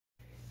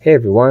Hey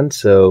everyone,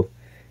 so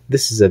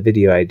this is a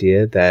video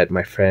idea that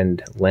my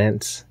friend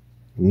Lance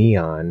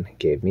Neon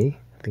gave me.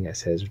 I think I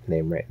said his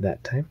name right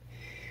that time.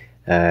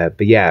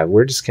 But yeah,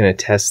 we're just going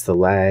to test the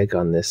lag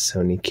on this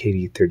Sony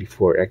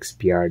KD34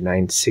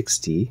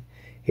 XBR960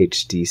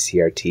 HD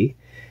CRT.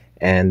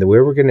 And the way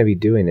we're going to be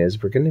doing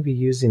is we're going to be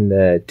using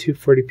the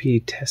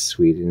 240p test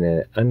suite in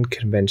an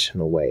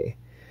unconventional way.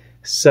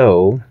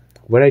 So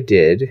what I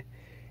did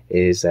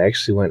is I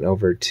actually went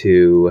over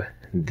to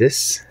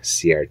this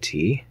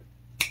CRT.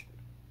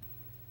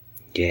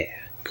 Yeah,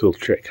 cool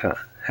trick,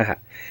 huh?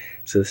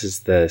 So this is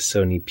the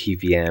Sony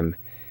PVM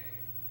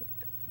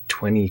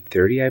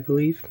 2030, I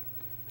believe,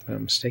 if I'm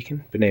not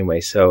mistaken. But anyway,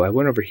 so I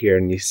went over here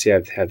and you see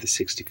I have the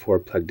 64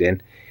 plugged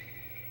in,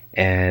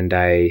 and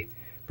I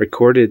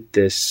recorded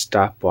this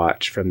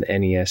stopwatch from the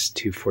NES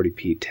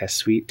 240p test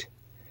suite.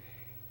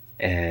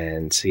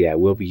 And so yeah,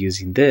 we'll be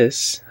using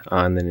this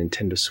on the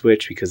Nintendo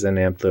Switch because then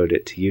I upload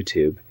it to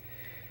YouTube.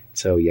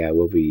 So yeah,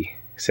 we'll be,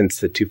 since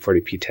the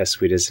 240p test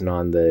suite isn't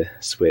on the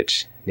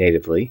Switch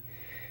natively,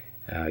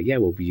 yeah,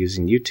 we'll be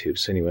using YouTube.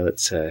 So anyway,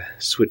 let's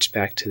switch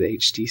back to the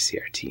HD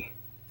CRT.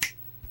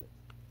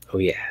 Oh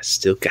yeah,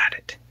 still got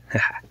it.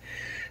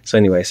 So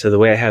anyway, so the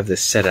way I have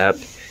this set up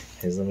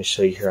is, let me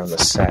show you here on the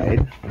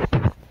side.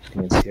 You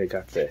can see I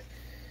got the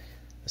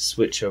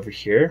switch over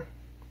here.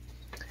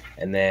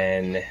 And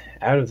then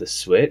out of the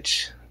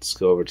switch, let's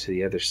go over to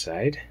the other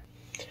side.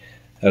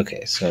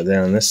 Okay, so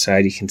then on this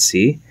side you can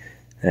see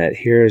that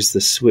here's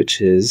the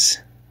switch's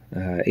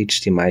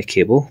HDMI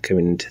cable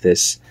coming into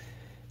this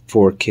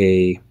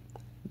 4K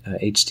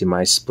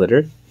HDMI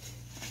splitter.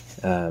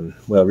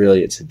 Well,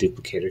 really it's a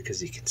duplicator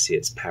because you can see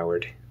it's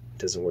powered. It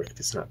doesn't work if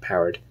it's not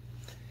powered.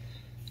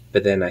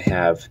 But then I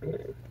have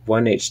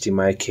one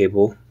HDMI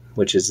cable,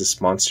 which is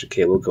this monster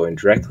cable going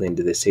directly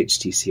into this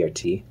HD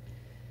CRT.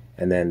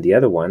 And then the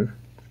other one,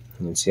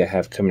 you can see I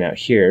have coming out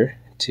here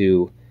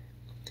to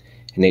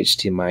an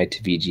HDMI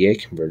to VGA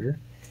converter.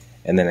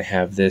 And then I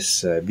have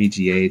this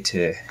VGA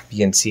to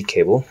BNC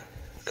cable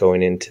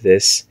going into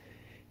this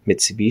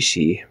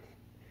Mitsubishi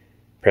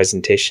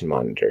presentation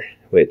monitor,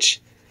 which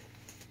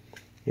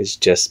is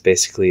just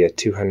basically a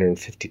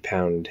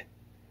 250-pound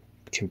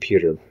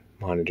computer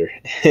monitor,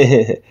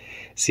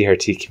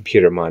 CRT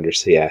computer monitor.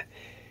 So yeah,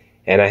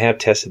 and I have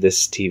tested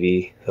this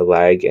TV, the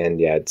lag, and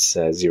yeah, it's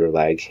zero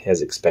lag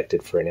as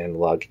expected for an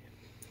analog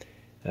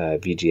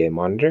VGA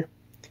monitor.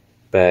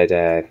 But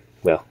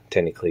well,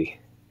 technically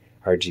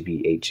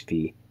RGB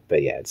HV,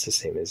 but yeah, it's the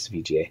same as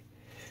VGA.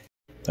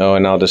 Oh,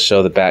 and I'll just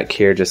show the back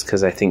here just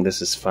because I think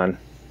this is fun.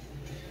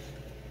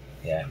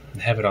 Yeah, I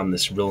have it on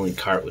this rolling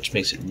cart, which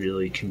makes it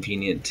really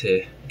convenient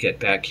to get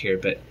back here.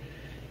 But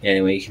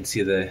anyway, you can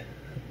see the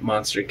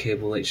monster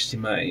cable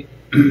HDMI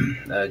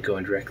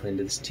going directly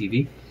into this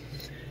TV.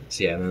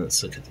 So yeah, then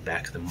let's look at the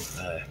back of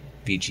the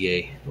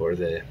VGA or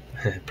the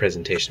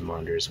presentation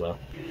monitor as well.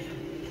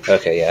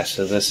 Okay, yeah,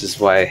 so this is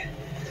why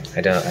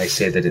I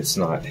say that it's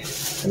not.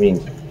 I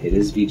mean, it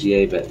is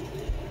VGA, but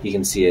you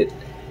can see it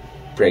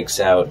breaks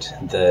out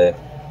the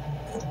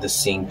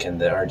sync and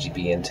the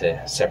RGB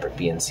into separate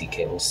BNC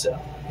cables. So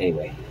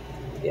anyway,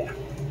 yeah.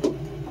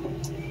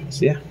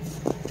 So yeah.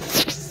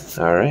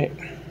 All right.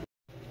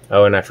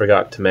 Oh, and I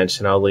forgot to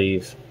mention, I'll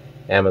leave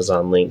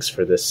Amazon links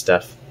for this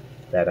stuff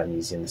that I'm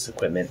using, this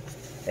equipment.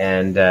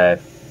 And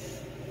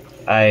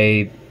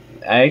I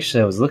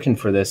was looking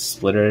for this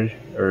splitter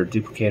or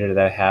duplicator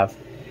that I have.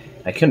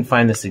 I couldn't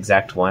find this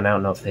exact one. I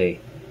don't know if they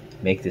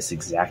make this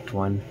exact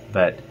one,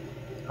 but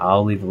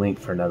I'll leave a link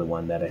for another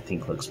one that I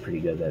think looks pretty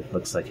good, that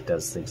looks like it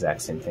does the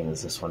exact same thing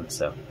as this one.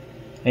 So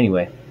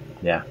anyway,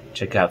 yeah,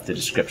 check out the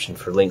description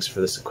for links for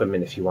this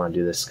equipment if you want to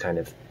do this kind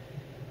of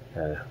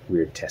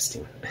weird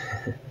testing.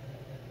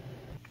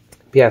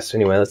 Yeah, so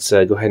anyway, let's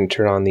go ahead and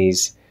turn on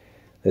this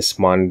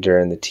monitor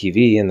and the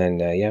TV, and then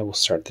yeah, we'll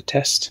start the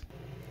test.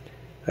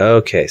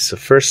 Okay, so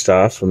first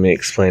off, let me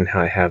explain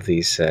how I have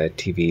these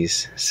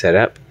TVs set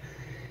up,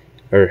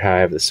 or how I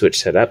have the switch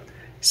set up.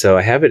 So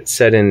I have it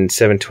set in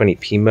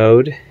 720p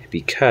mode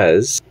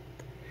because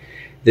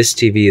this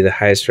TV, the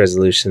highest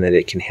resolution that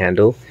it can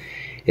handle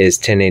is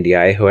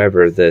 1080i.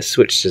 However, the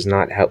switch does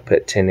not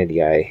output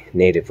 1080i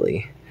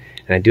natively.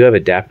 And I do have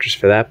adapters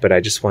for that, but I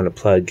just want to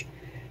plug,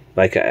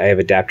 like I have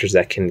adapters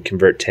that can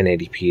convert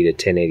 1080p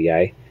to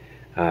 1080i.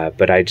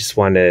 But I just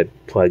want to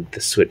plug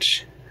the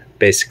switch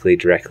basically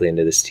directly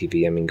into this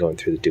TV. I mean, going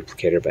through the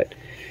duplicator, but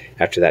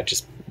after that,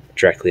 just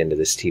directly into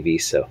this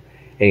TV. So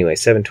anyway,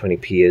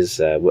 720p is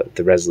what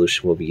the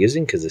resolution we'll be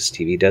using because this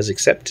TV does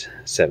accept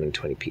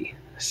 720p.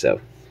 So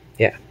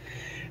yeah,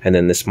 and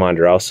then this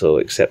monitor also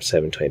accepts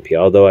 720p.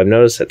 Although I've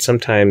noticed that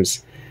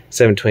sometimes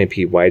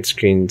 720p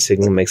widescreen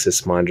signal makes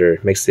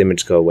the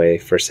image go away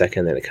for a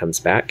second, then it comes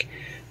back.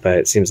 But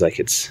it seems like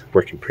it's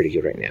working pretty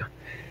good right now.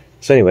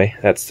 So anyway,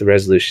 that's the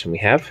resolution we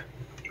have.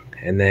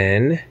 And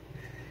then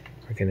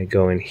we're going to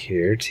go in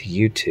here to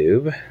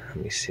YouTube. Let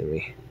me see, let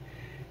me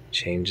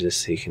change this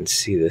so you can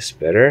see this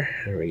better.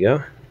 There we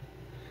go.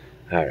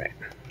 Alright,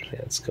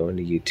 let's go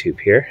into YouTube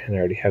here. And I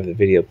already have the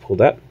video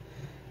pulled up.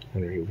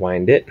 I'm going to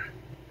rewind it.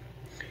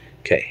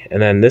 Okay,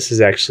 and then this is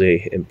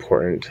actually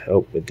important.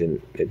 Oh,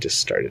 it just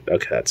started.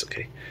 Okay, that's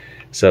okay.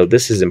 So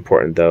this is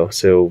important though.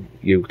 So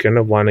you're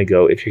gonna want to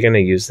go, if you're gonna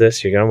use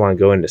this, you're gonna want to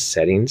go into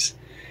settings,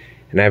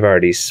 and I've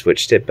already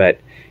switched it, but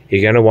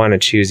you're gonna want to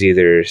choose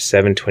either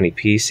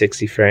 720p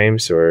 60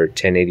 frames or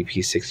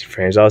 1080p 60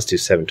 frames. I'll just do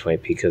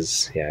 720p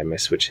because yeah, I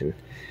might switch in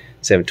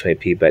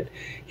 720p, but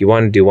you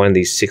want to do one of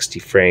these 60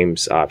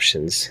 frames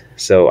options.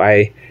 So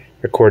I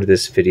recorded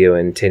this video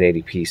in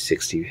 1080p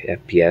 60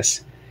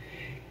 FPS.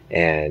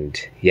 And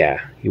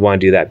yeah, you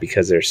want to do that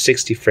because there's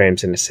 60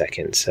 frames in a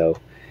second. So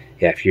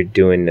yeah, if you're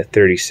doing a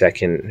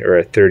 30-second or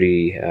a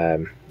 30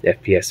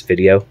 FPS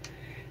video,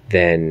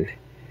 then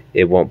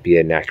it won't be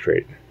an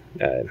accurate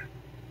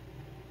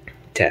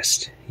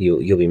test.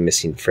 You'll be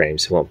missing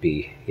frames. It won't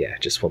be, yeah,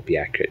 it just won't be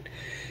accurate.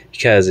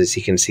 Because as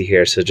you can see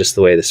here, so just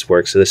the way this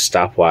works, so this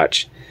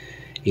stopwatch,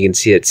 you can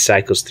see it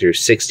cycles through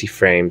 60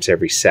 frames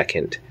every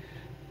second.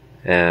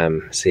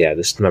 So yeah,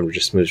 this number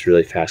just moves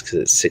really fast because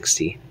it's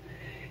 60.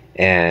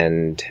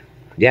 And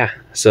yeah,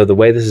 so the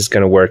way this is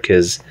going to work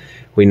is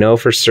we know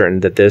for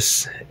certain that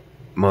this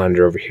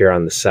monitor over here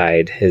on the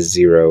side has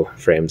 0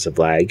 frames of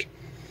lag.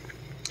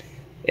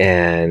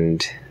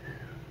 And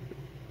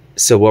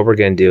so what we're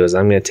going to do is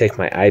I'm going to take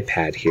my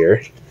iPad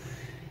here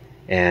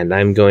and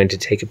I'm going to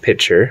take a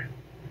picture,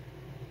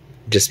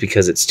 just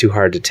because it's too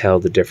hard to tell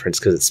the difference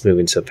because it's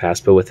moving so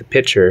fast. But with a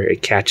picture,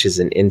 it catches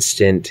an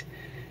instant,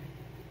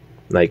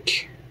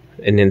 like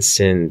an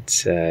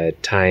instant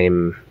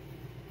time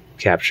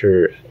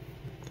capture,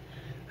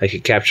 like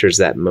it captures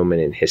that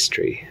moment in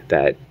history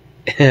that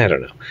I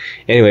don't know.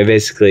 Anyway,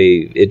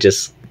 basically it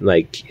just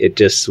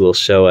will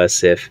show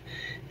us if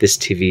this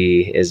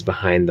TV is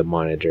behind the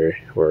monitor,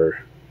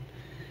 or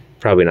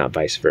probably not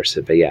vice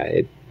versa, but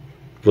yeah,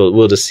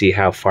 we'll just see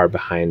how far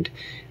behind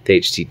the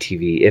HD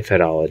TV, if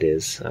at all it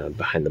is,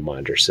 behind the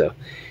monitor. So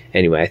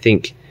anyway, I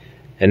think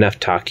enough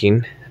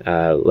talking.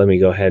 Let me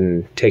go ahead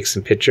and take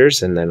some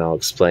pictures and then I'll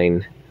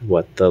explain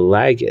what the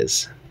lag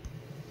is.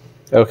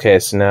 Okay,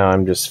 so now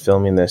I'm just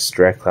filming this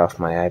directly off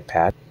my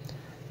iPad.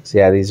 So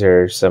yeah, these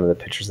are some of the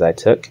pictures I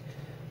took.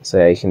 So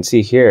yeah, you can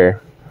see here,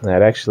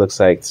 that actually looks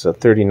like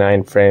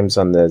 39 frames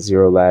on the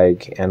 0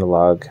 lag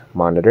analog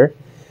monitor,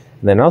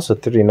 and then also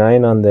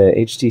 39 on the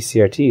HD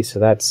CRT. So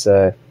that's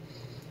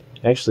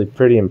actually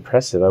pretty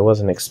impressive. I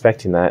wasn't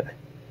expecting that.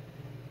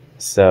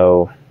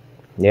 So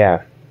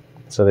yeah,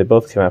 so they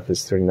both come up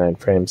as 39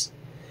 frames.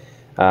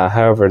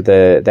 However,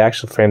 the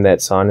actual frame that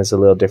it's on is a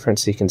little different.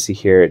 So you can see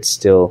here it's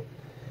still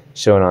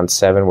showing on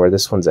 7, where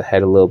this one's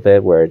ahead a little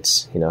bit, where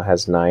it's, you know,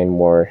 has 9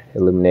 more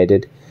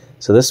illuminated.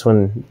 So this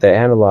one, the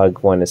analog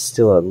one, is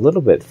still a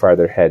little bit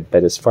farther ahead,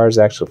 but as far as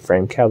actual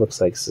frame count, looks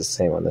like it's the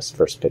same on this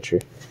first picture.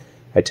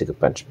 I took a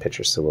bunch of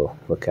pictures, so we'll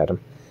look at them.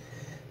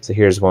 So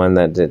here's one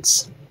that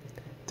it's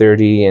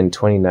 30 and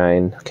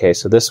 29. Okay,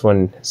 so this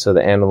one, so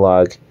the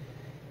analog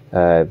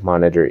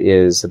monitor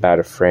is about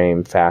a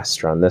frame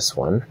faster on this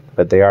one,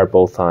 but they are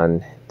both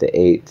on the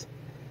 8th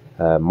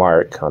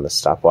mark on the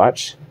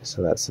stopwatch,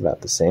 so that's about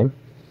the same.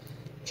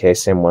 Okay,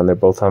 same one, they're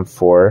both on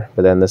 4,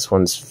 but then this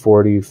one's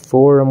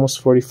 44,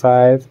 almost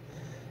 45,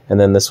 and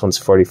then this one's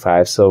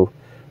 45. So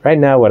right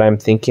now what I'm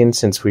thinking,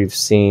 since we've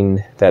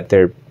seen that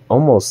they're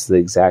almost the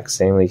exact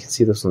same, you can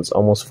see this one's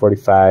almost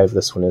 45,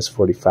 this one is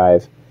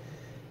 45,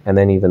 and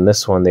then even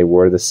this one, they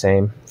were the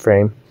same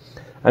frame.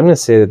 I'm going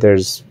to say that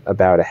there's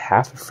about a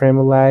half a frame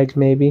of lag,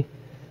 maybe.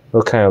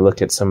 We'll kind of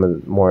look at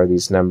some more of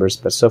these numbers,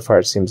 but so far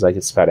it seems like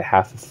it's about a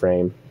half a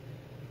frame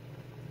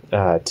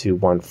to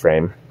 1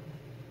 frame.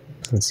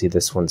 Let's see,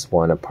 this one's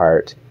 1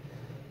 apart.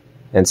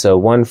 And so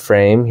 1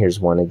 frame, here's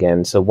 1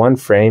 again. So 1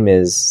 frame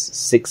is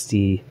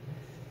 16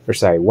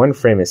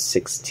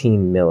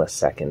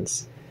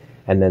 milliseconds.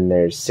 And then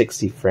there's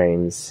 60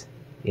 frames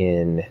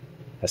in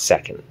a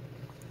second.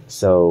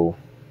 So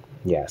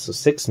yeah, so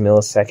 6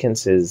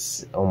 milliseconds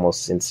is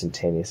almost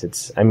instantaneous.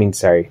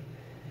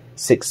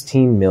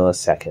 16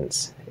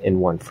 milliseconds in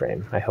 1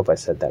 frame. I hope I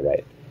said that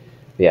right.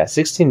 But yeah,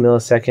 16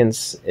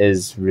 milliseconds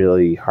is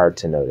really hard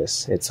to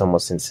notice. It's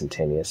almost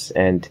instantaneous.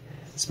 And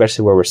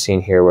especially where we're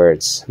seeing here, where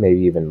it's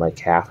maybe even like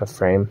half a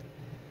frame,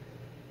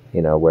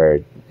 you know, where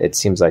it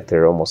seems like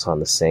they're almost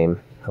on the same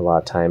a lot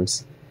of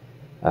times.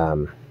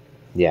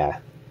 Yeah,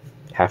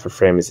 half a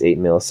frame is 8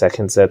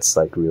 milliseconds. That's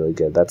like really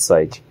good. That's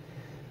like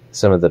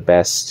some of the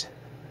best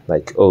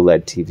like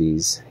OLED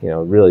TVs, you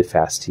know, really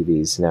fast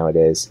TVs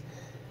nowadays.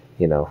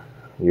 You know,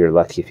 you're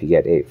lucky if you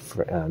get 8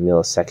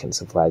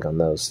 milliseconds of lag on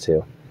those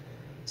too.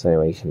 So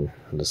anyway, you can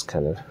just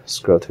kind of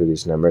scroll through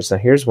these numbers. Now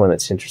here's one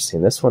that's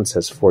interesting. This one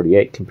says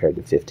 48 compared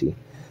to 50.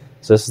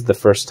 So this is the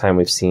first time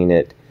we've seen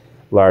it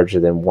larger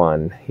than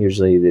 1.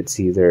 Usually it's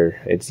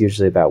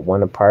usually about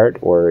 1 apart,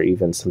 or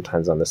even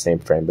sometimes on the same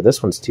frame. But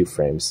this one's 2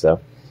 frames, so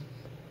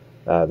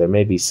there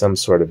may be some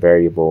sort of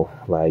variable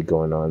lag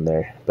going on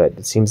there. But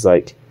it seems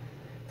like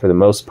for the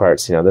most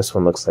parts, you know, this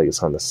one looks like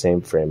it's on the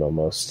same frame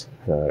almost,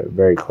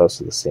 very close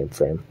to the same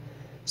frame.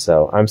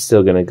 So I'm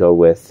still going to go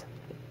with,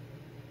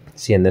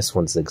 seeing this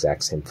one's the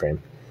exact same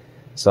frame.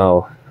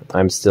 So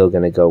I'm still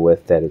going to go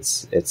with that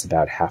it's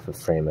about half a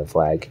frame of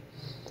lag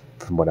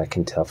from what I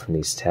can tell from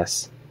these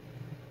tests.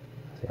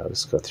 So I'll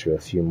just go through a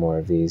few more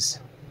of these.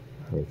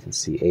 You can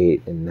see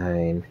 8 and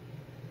 9,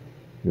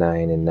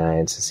 9 and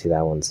 9. So see,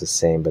 that one's the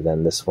same, but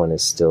then this one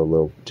is still a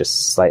little,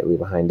 just slightly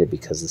behind it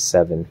because of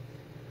 7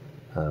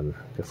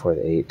 before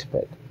the 8.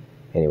 But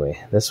anyway,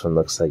 this one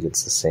looks like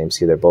it's the same.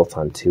 See, they're both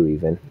on 2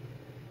 even.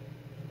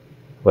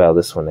 Well,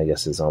 this one I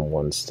guess is on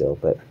 1 still,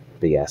 but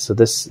yeah. So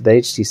the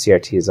HD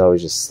CRT is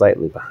always just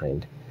slightly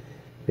behind.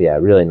 But yeah,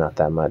 really not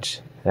that much.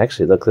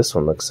 Actually, look, this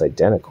one looks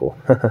identical.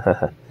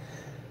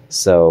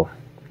 So,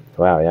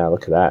 wow, yeah,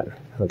 look at that.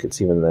 Look,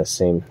 it's even the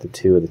same, the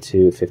 2 of the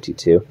 2,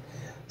 52.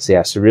 So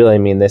yeah, so really, I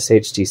mean, this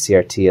HD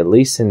CRT, at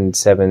least in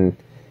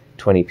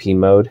 720p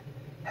mode,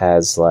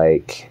 has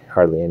like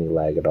hardly any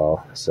lag at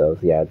all. So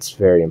yeah, it's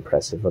very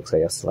impressive. Looks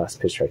like that's the last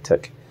picture I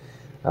took.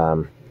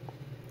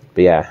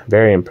 But yeah,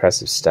 very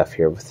impressive stuff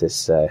here with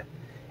this HD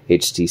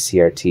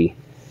CRT.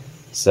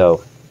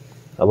 So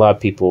a lot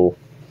of people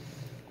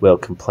will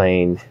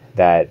complain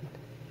that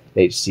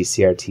HD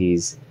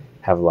CRTs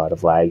have a lot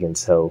of lag, and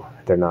so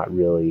they're not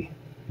really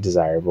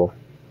desirable.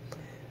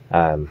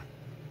 And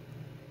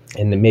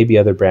then maybe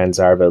other brands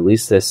are, but at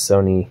least this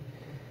Sony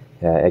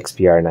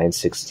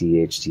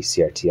XBR960 HD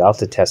CRT. I'll have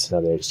to test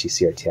another HD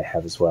CRT I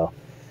have as well,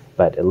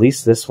 but at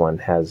least this one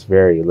has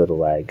very little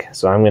lag.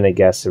 So I'm going to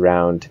guess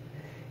around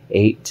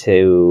 8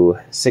 to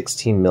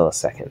 16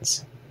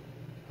 milliseconds,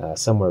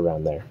 somewhere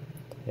around there,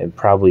 and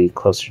probably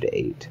closer to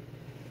 8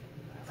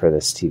 for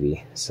this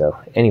TV. So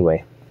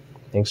anyway,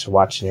 thanks for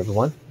watching,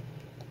 everyone.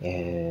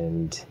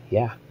 And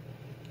yeah,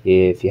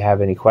 if you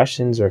have any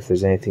questions or if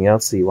there's anything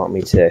else that you want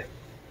me to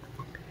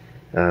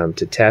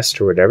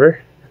test or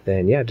whatever,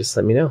 then yeah, just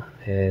let me know.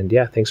 And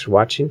yeah, thanks for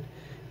watching.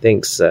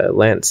 Thanks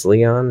Lance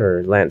Leon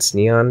or Lance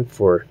Neon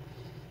for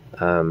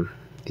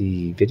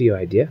the video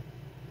idea.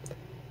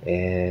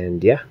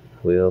 And yeah,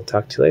 we'll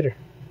talk to you later.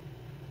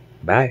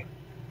 Bye.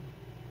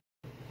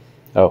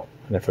 Oh,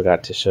 and I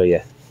forgot to show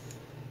you,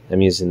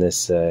 I'm using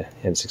this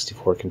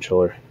N64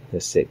 controller,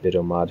 this 8-bit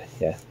mod.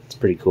 Yeah, it's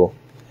pretty cool.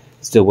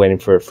 Still waiting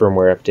for a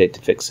firmware update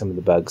to fix some of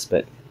the bugs,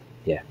 but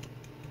yeah,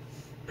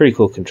 pretty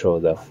cool controller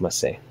though, must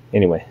say.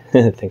 Anyway,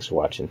 thanks for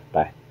watching.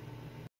 Bye.